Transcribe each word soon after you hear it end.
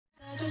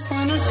Just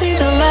wanna see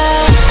the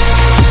light.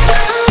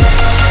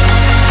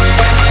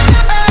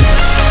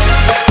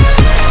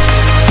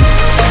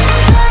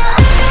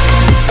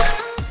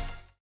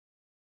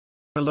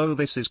 Hello,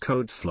 this is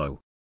CodeFlow.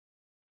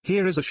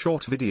 Here is a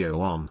short video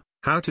on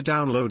how to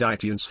download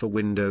iTunes for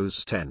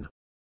Windows 10.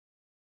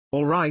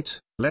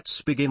 Alright,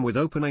 let's begin with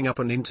opening up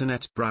an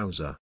internet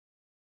browser.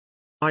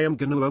 I am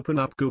gonna open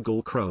up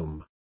Google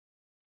Chrome.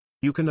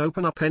 You can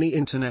open up any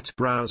internet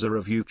browser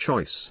of your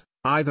choice,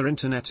 either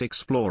Internet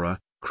Explorer,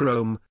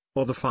 Chrome,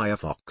 or the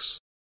Firefox.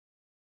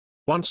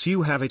 Once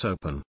you have it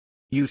open,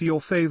 use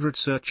your favorite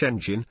search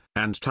engine,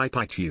 and type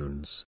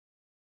iTunes.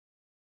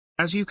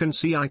 As you can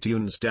see,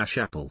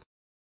 iTunes-Apple.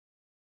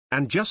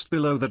 And just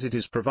below that it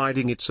is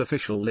providing its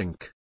official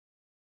link.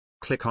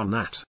 Click on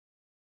that.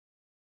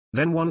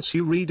 Then once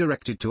you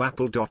redirected to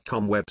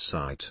apple.com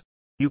website,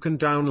 you can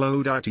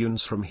download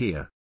iTunes from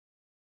here.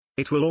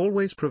 It will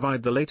always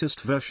provide the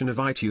latest version of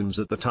iTunes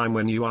at the time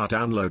when you are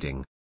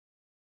downloading.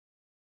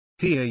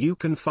 Here you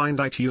can find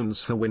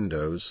iTunes for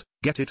Windows,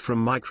 get it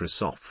from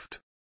Microsoft.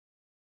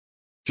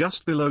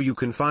 Just below you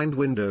can find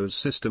Windows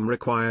system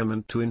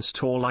requirement to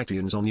install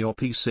iTunes on your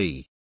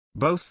PC.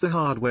 Both the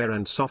hardware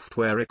and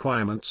software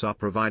requirements are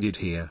provided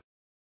here.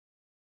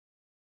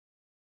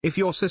 If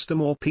your system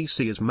or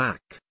PC is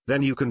Mac,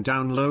 then you can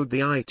download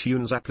the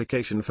iTunes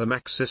application for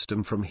Mac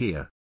system from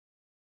here.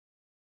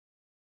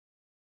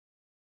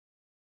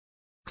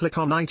 Click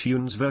on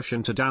iTunes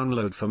version to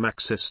download for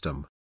Mac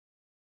system.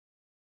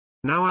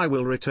 Now I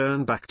will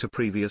return back to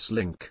previous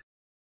link.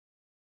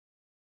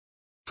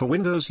 For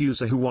Windows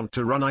user who want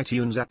to run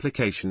iTunes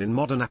application in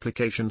modern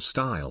application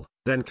style,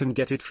 then can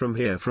get it from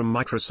here from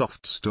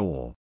Microsoft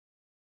Store.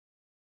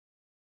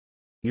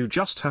 You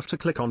just have to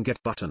click on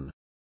Get button.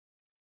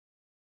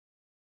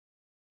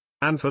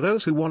 And for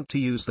those who want to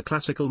use the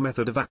classical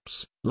method of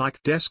apps,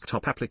 like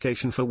desktop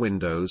application for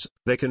Windows,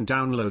 they can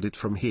download it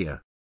from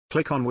here.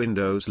 Click on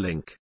Windows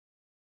link.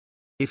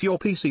 If your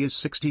PC is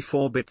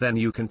 64-bit then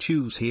you can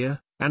choose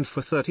here, and for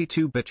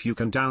 32-bit you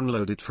can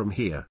download it from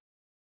here.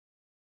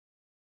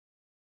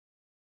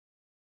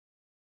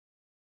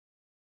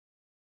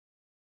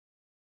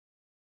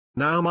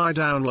 Now my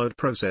download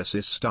process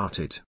is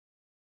started.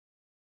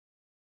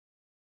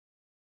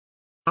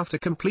 After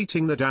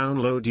completing the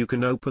download you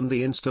can open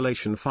the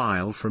installation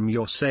file from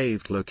your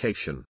saved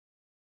location.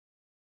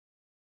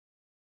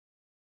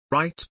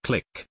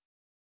 Right-click.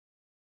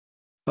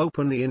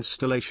 Open the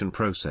installation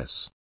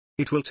process.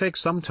 It will take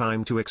some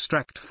time to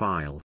extract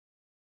file.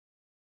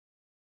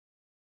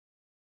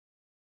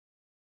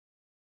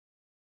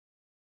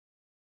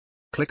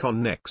 Click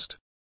on Next.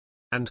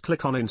 And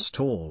click on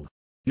Install.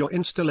 Your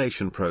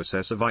installation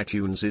process of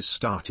iTunes is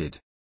started.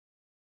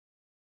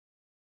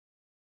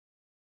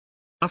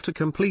 After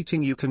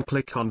completing you can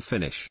click on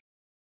Finish.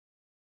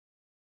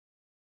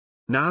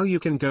 Now you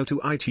can go to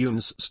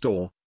iTunes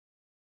Store.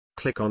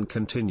 Click on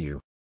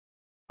Continue.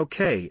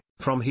 OK,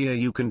 from here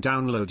you can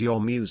download your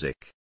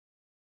music.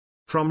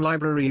 From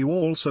library you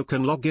also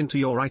can log into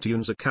your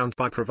iTunes account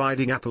by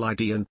providing Apple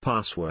ID and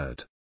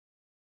password.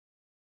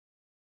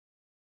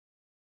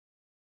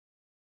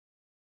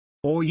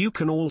 Or you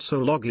can also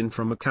log in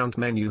from account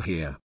menu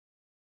here.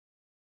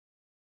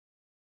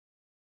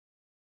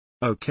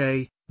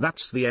 OK,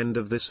 that's the end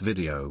of this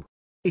video.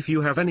 If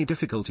you have any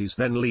difficulties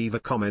then leave a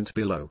comment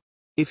below.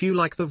 If you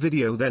like the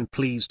video then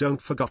please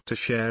don't forget to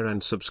share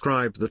and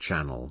subscribe the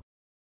channel.